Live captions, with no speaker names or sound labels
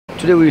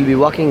Today we will be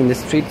walking in the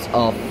streets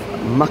of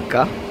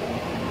Makkah,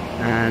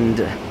 and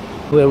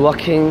we are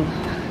walking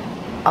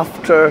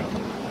after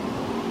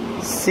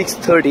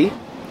 6:30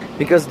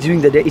 because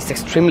during the day it's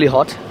extremely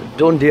hot.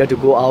 Don't dare to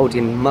go out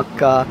in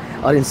Makkah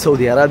or in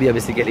Saudi Arabia,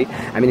 basically.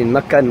 I mean in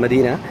Makkah and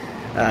Medina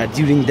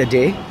during the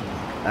day.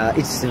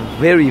 It's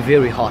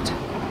very hot.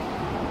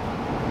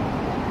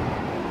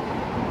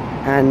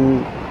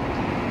 And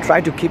try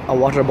to keep a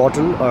water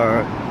bottle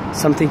or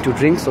something to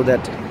drink so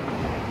that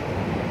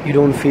you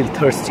don't feel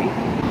thirsty.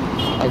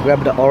 I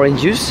grabbed the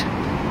orange juice,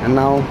 and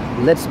now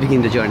let's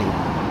begin the journey.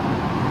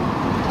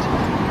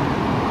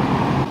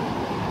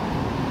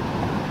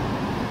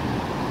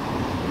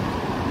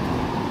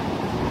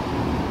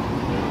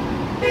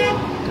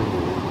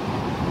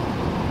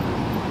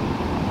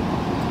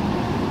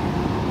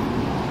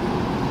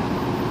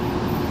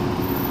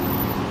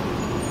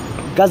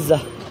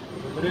 Gaza.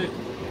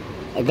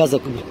 Gaza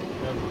كله.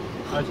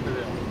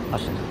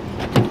 عشرة.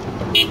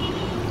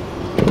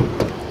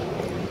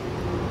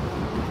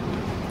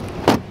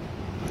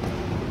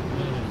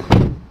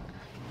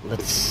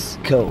 Let's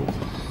go.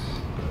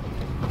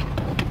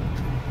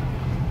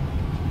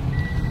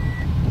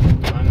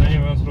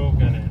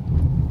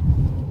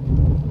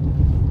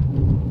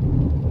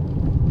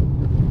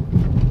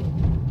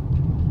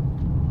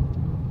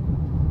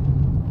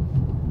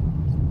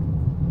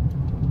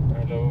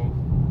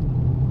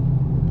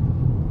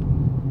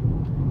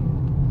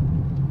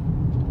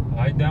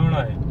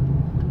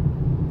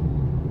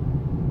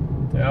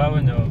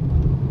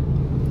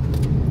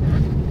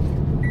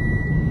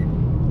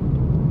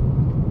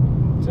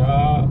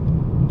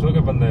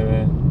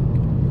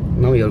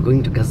 Now we are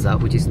going to Gaza,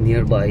 which is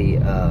nearby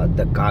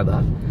the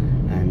Kaaba,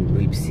 and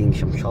we'll be seeing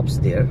some shops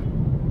there.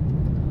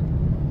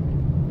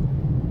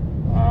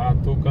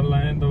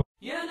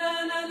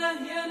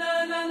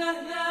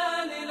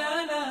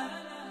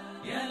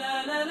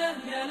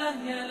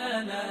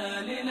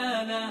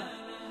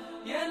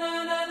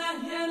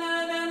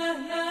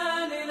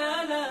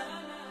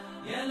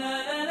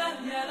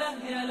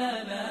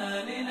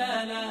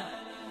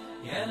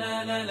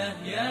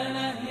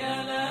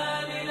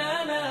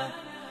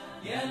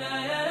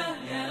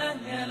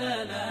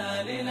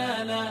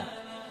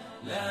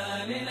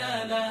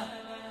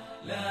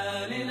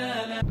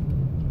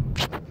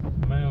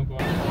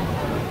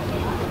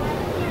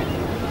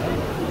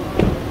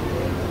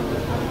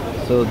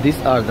 So these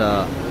are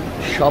the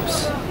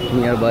shops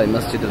nearby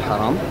Masjid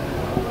al-Haram.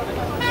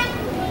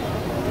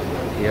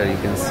 Here you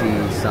can see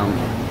some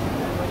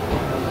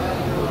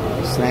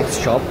snacks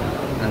shop,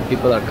 and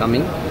people are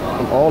coming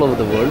from all over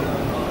the world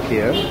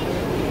here.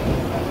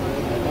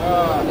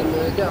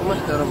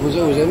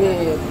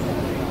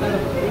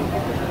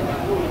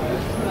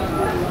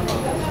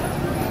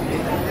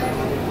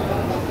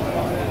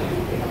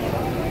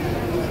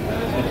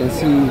 You can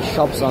see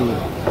shops on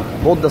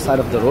both the side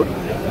of the road.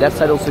 That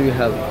side also you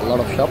have a lot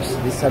of shops.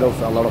 This side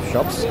also a lot of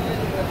shops.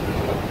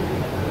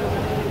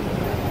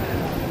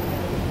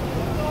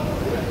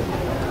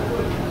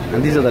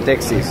 And these are the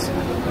taxis.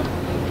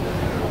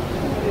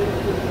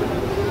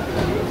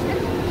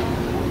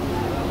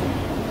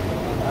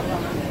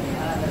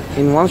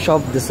 In one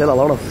shop they sell a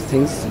lot of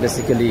things,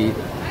 basically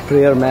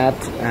prayer mat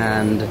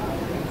and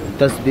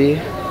tasbih,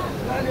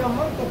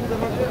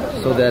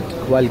 so that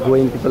while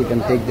going people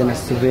can take them as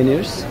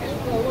souvenirs.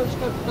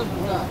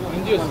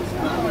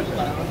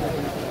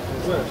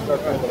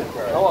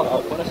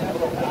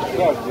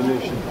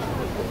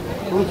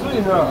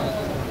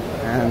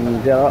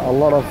 And there are a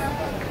lot of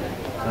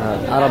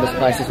Arab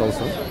spices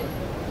also.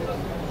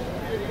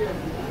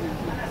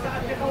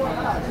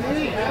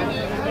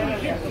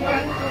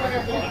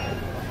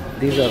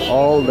 These are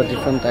all the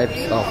different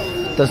types of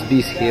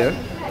tasbihs here.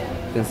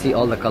 You can see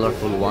all the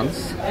colorful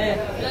ones.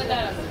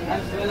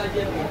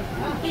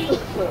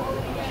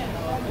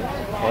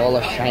 All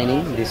are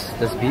shining, this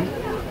tasbih.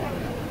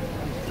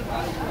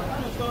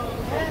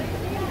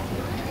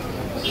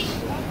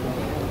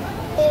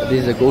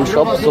 This is a gold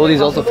shop. Saudi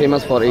is also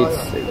famous for its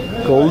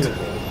gold.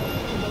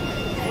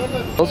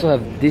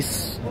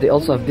 They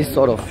also have this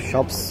sort of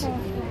shops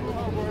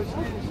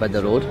by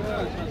the road,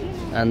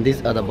 and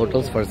these are the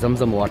bottles for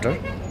Zamzam water.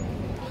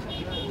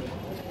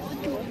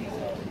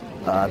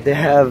 They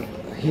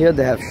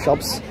have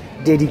shops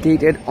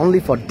dedicated only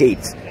for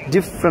dates,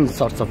 different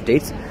sorts of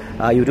dates.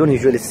 You don't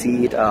usually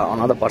see it on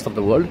other parts of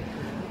the world,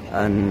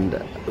 and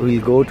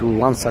we'll go to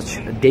one such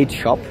date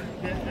shop.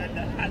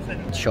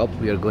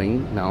 We are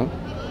going now,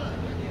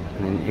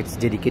 and it's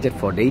dedicated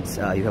for dates.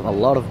 You have a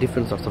lot of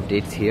different sorts of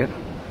dates here.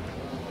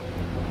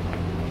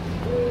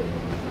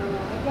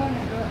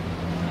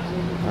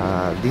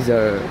 These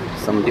are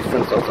some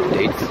different sorts of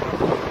dates,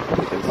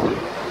 you can see,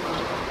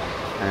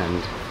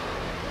 and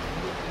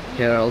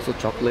here are also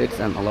chocolates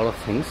and a lot of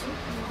things.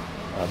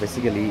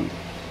 Basically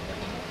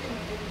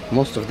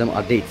most of them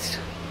are dates.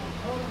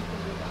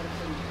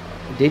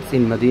 Dates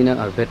in Medina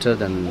are better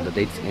than the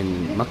dates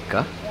in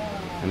Makkah.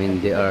 I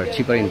mean, they are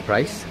cheaper in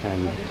price,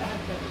 and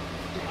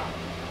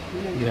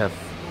you have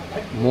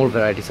more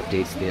varieties of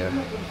dates there.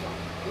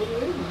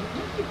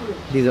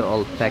 These are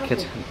all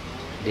packet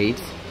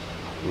dates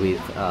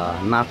with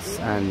nuts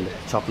and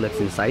chocolates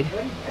inside,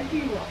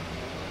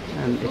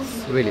 and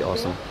it's really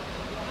awesome.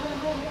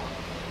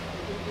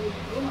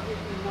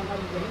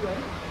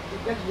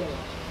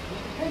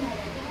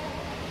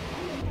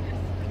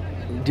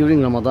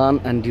 During Ramadan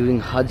and during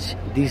Hajj,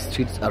 these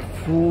streets are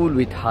full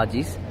with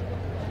Hajis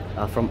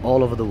from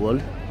all over the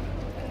world.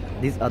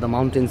 These are the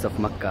mountains of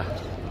Makkah.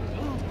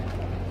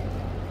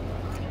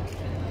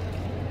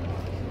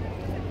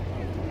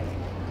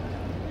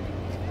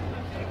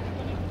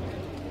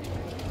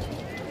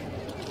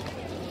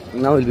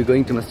 Now we'll be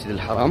going to Masjid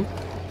al-Haram.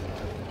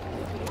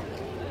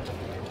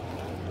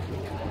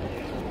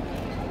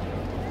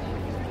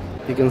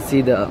 You can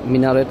see the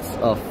minarets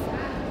of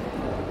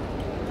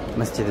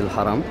Masjid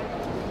al-Haram.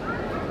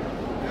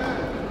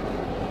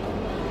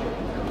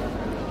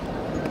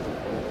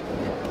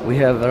 We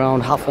have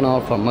around half an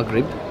hour for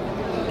Maghrib.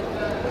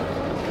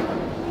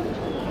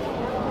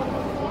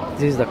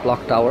 This is the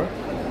clock tower.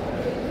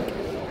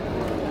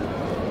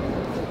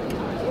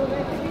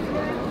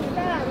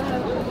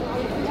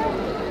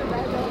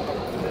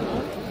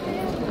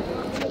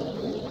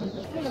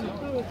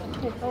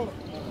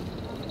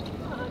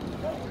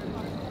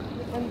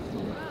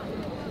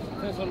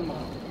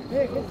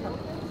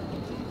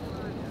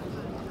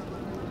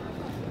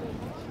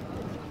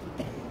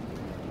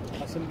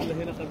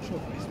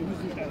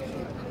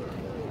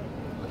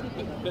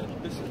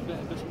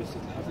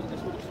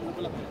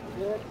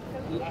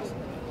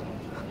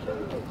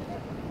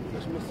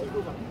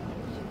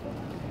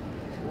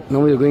 Now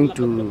we are going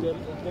to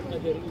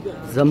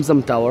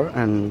Zamzam Tower,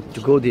 and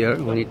to go there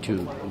we need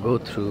to go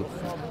through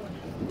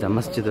the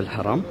Masjid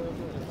al-Haram.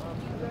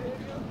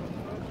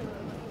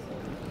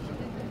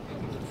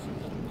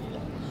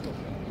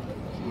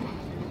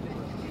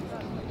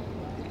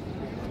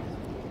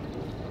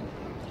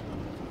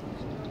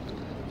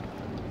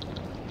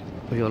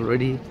 We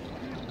already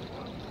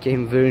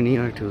came very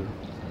near to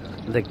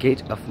the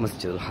gate of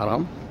Masjid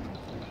al-Haram.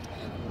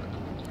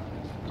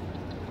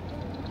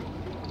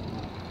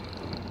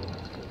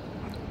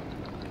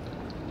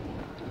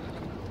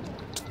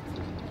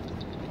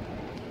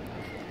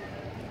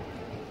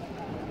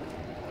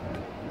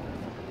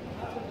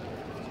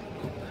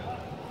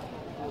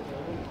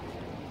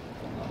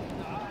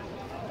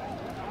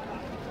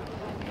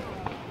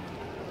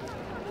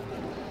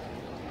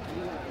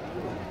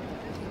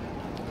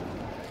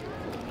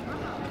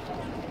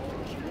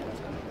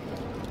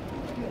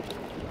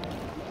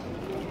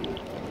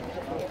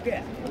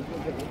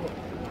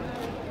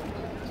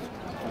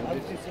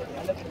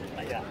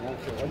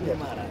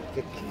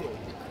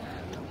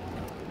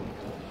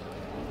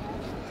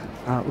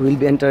 We'll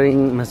be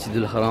entering Masjid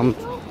al-Haram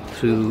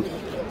through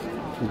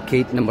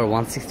gate number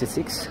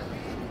 166.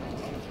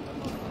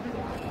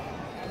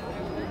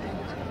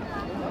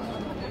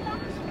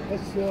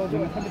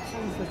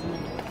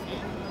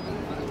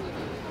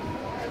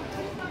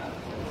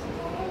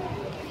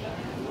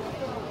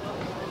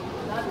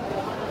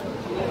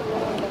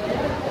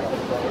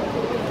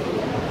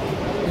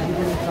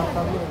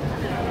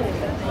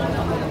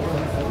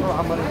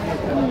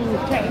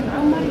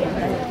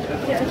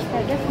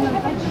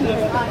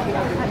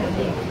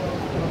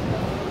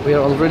 We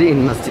are already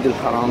in Masjid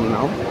al-Haram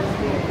now.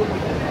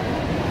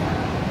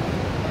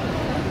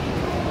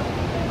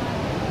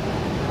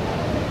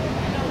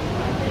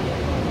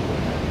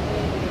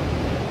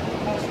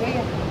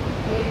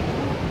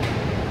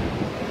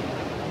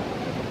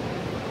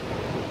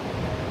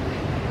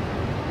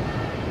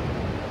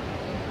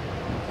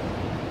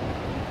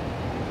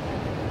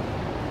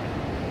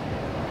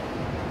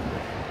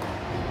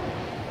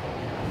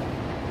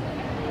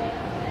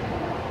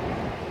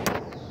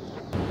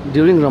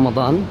 During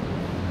Ramadan,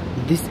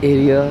 these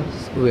areas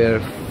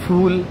were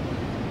full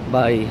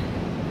by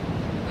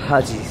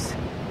Hajis.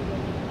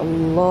 A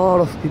lot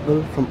of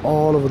people from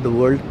all over the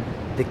world,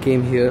 they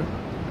came here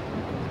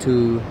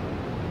to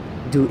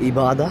do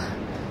ibadah,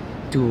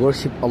 to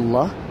worship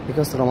Allah,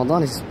 because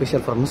Ramadan is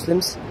special for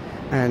Muslims,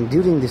 and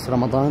during this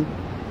Ramadan,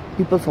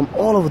 people from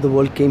all over the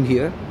world came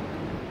here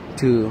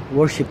to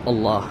worship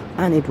Allah,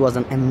 and it was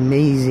an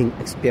amazing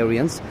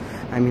experience.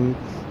 I mean,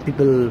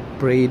 people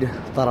prayed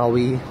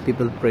Taraweeh,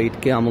 people prayed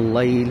Qiyamul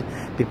Layl,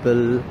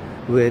 people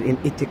were in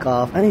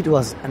Itikaf, and it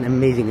was an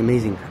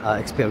amazing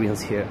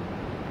experience here.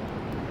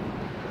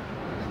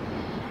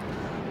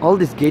 All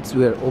these gates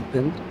were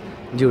open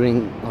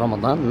during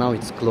Ramadan, now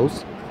it's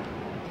closed.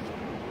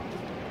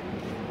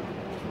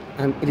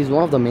 And it is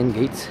one of the main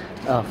gates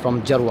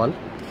from Jarwal.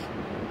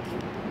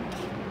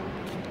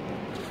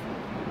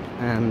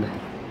 And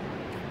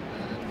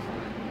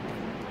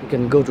you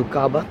can go to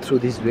Kaaba through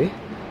this way.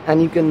 And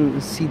you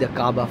can see the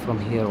Kaaba from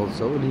here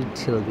also, a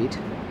little bit.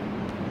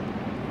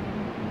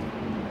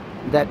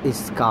 That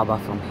is Kaaba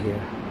from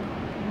here.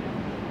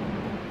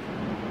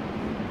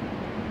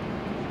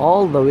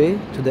 All the way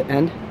to the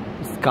end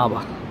is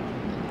Kaaba.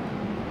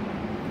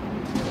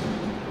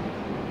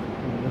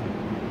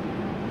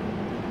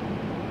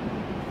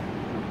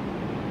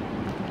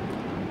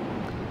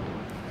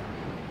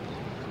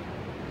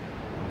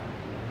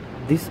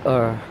 These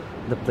are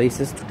the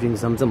places to drink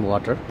Zamzam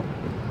water.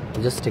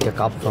 Just take a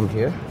cup from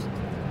here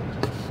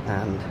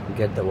and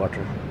get the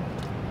water.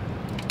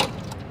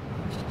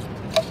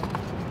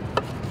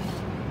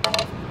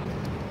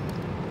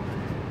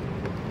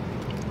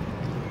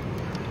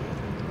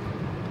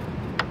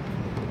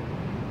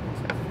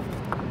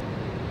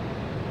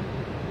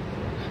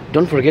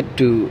 Don't forget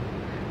to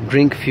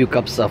drink few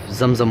cups of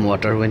Zamzam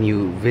water when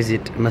you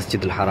visit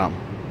Masjid al-Haram.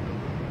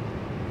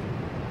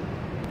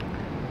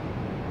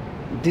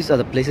 These are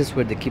the places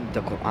where they keep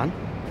the Quran.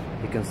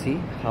 You can see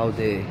how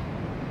they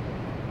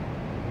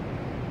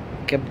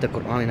kept the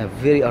Quran in a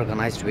very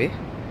organized way.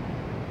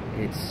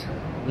 It's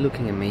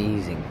looking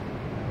amazing.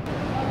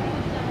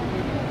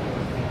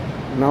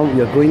 Now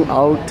we are going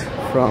out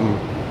from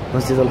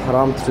Masjid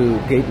al-Haram through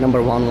gate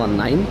number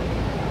 119.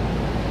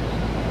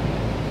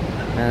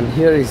 And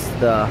here is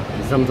the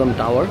Zamzam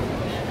Tower.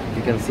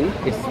 You can see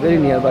it's very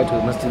nearby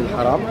to Masjid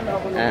al-Haram,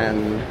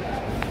 and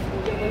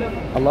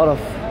a lot of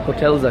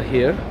hotels are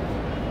here.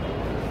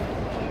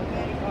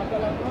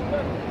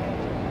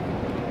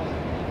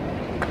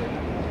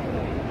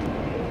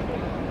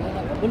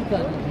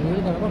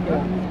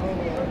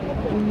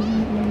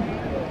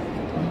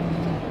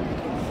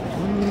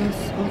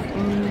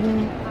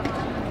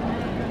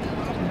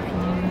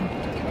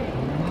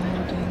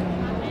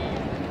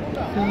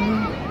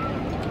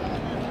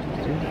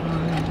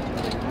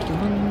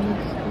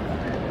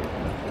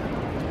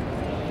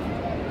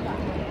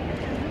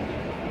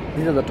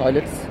 These are the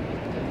toilets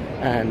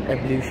and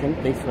ablution,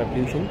 place for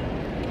ablution.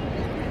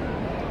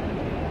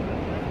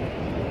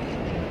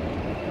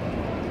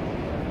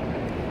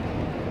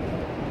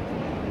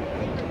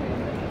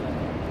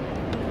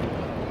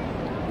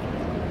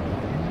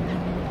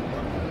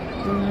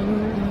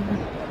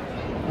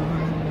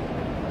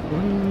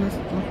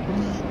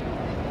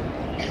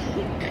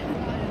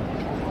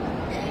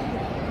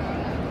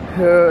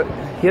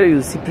 Here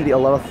you see pretty a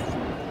lot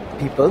of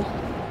people.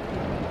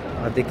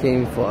 They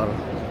came for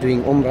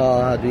doing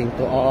Umrah, doing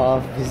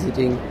Tawaf,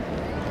 visiting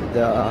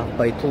the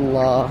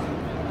Baytullah,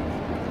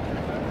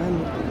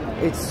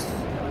 and it's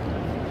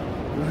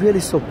really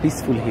so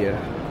peaceful here.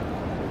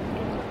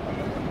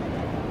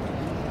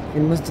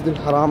 In Masjid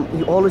al-Haram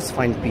you always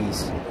find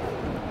peace.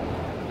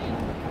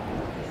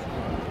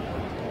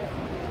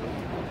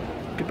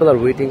 People are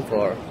waiting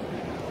for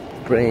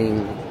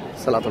praying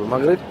Salatul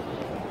Maghrib.